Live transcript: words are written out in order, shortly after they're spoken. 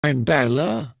I'm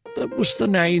Bella. That was the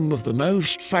name of the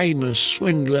most famous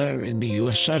swindler in the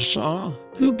USSR,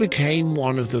 who became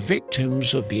one of the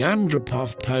victims of the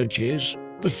Andropov purges,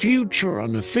 the future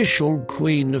unofficial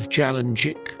Queen of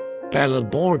Gelendzhik. Bella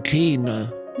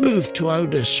Borodkina moved to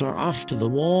Odessa after the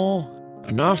war,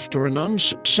 and after an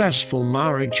unsuccessful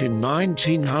marriage in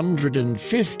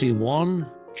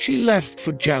 1951, she left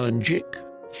for Gelendzhik,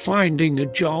 finding a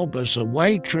job as a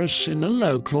waitress in a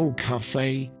local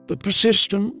cafe. The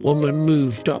persistent woman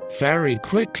moved up very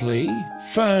quickly,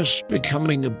 first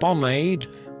becoming a barmaid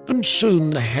and soon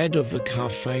the head of the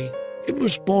cafe. It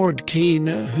was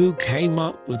Borodkina who came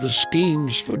up with the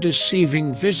schemes for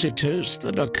deceiving visitors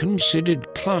that are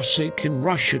considered classic in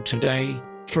Russia today.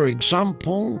 For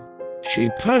example, she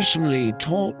personally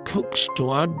taught cooks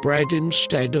to add bread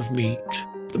instead of meat.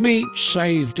 The meat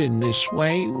saved in this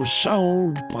way was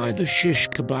sold by the shish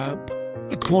kebab.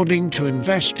 According to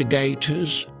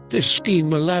investigators, this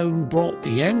scheme alone brought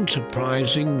the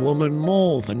enterprising woman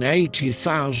more than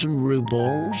 80,000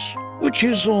 rubles, which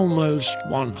is almost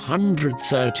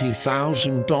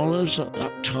 $130,000 at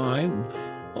that time,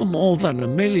 or more than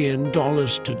 $1 million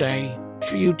today.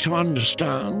 For you to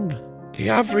understand, the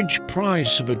average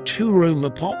price of a two-room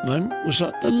apartment was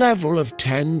at the level of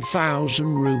 10,000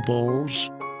 rubles.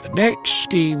 The next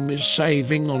scheme is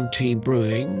saving on tea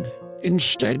brewing,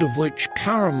 instead of which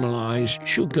caramelized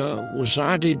sugar was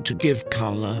added to give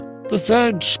color. The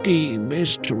third scheme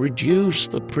is to reduce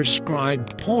the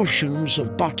prescribed portions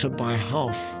of butter by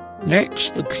half.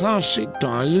 Next, the classic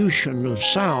dilution of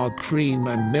sour cream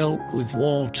and milk with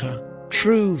water.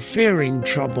 True, fearing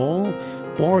trouble,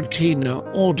 Borodkina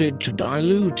ordered to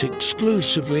dilute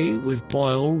exclusively with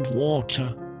boiled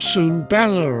water. Soon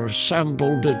Bella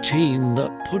assembled a team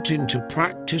that put into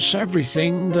practice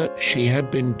everything that she had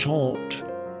been taught,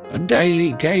 and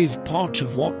daily gave part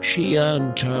of what she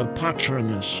earned to her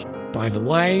patroness. By the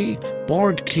way,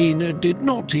 Borodkina did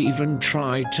not even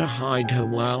try to hide her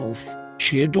wealth.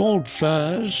 She adored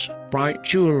furs, bright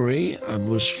jewelry, and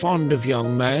was fond of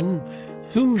young men,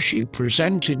 whom she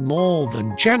presented more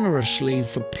than generously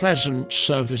for pleasant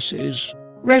services.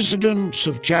 Residents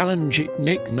of Gelendzhik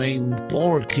nicknamed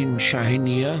Borodkina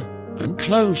Shahinia, and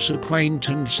close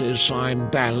acquaintances I'm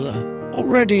Bella.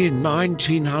 Already in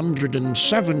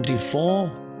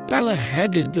 1974, Bella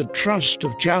headed the trust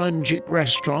of Gelendzhik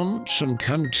restaurants and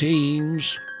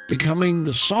canteens, becoming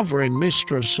the sovereign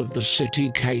mistress of the city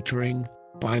catering.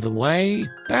 By the way,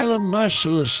 Bella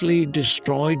mercilessly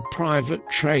destroyed private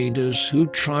traders who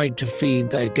tried to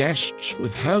feed their guests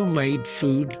with homemade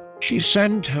food. She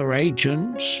sent her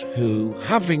agents, who,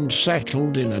 having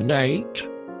settled in a date,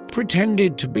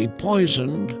 pretended to be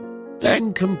poisoned,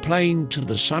 then complained to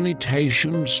the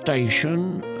sanitation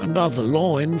station and other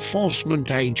law enforcement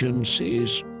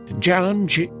agencies. In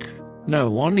Gelendzhik,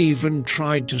 no one even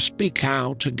tried to speak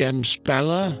out against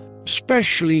Bella,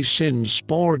 especially since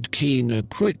Borodkina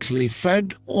quickly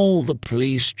fed all the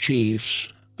police chiefs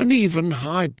and even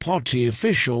high party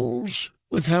officials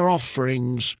with her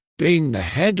offerings. Being the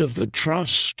head of the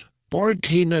trust,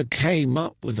 Borodkina came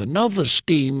up with another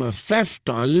scheme of theft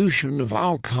dilution of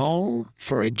alcohol.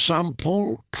 For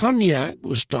example, cognac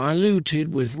was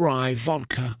diluted with rye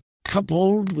vodka.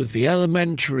 Coupled with the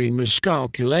elementary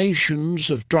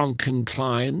miscalculations of drunken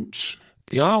clients,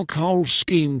 the alcohol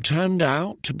scheme turned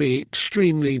out to be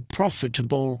extremely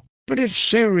profitable. But if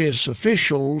serious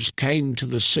officials came to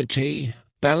the city,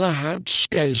 Bella had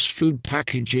scarce food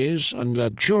packages and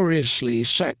luxuriously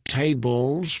set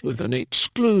tables with an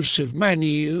exclusive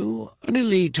menu and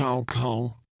elite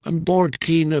alcohol, and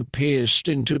Borodkina pierced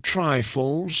into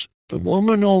trifles. The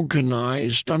woman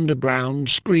organized underground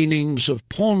screenings of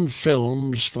porn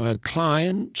films for her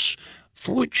clients,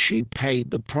 for which she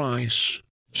paid the price.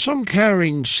 Some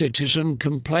caring citizen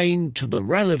complained to the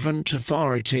relevant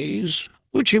authorities,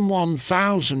 which in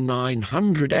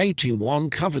 1981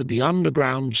 covered the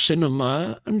underground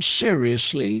cinema and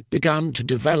seriously began to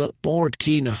develop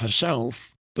Borodkina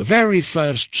herself. The very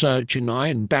first search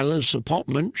in Bella's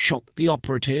apartment shocked the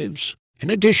operatives. In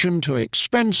addition to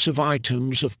expensive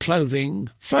items of clothing,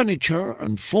 furniture,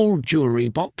 and full jewelry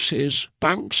boxes,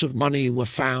 banks of money were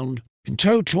found. In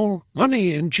total,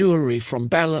 money and jewelry from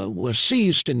Bella were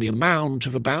seized in the amount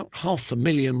of about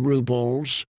 500,000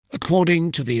 rubles.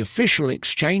 According to the official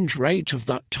exchange rate of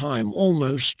that time,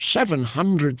 almost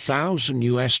 700,000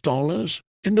 US.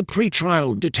 In the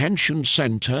pretrial detention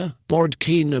center,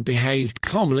 Borodkina behaved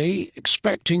calmly,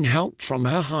 expecting help from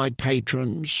her high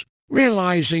patrons.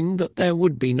 Realizing that there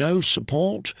would be no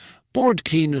support,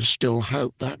 Borodkina still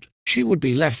hoped that she would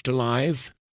be left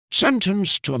alive.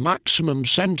 Sentenced to a maximum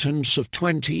sentence of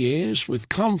 20 years with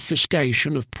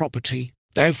confiscation of property,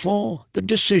 Therefore, the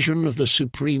decision of the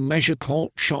Supreme Measure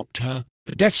Court shocked her.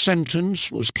 The death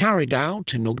sentence was carried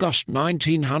out in August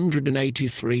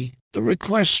 1983. The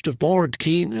request of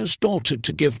Borodkina's daughter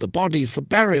to give the body for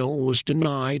burial was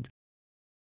denied.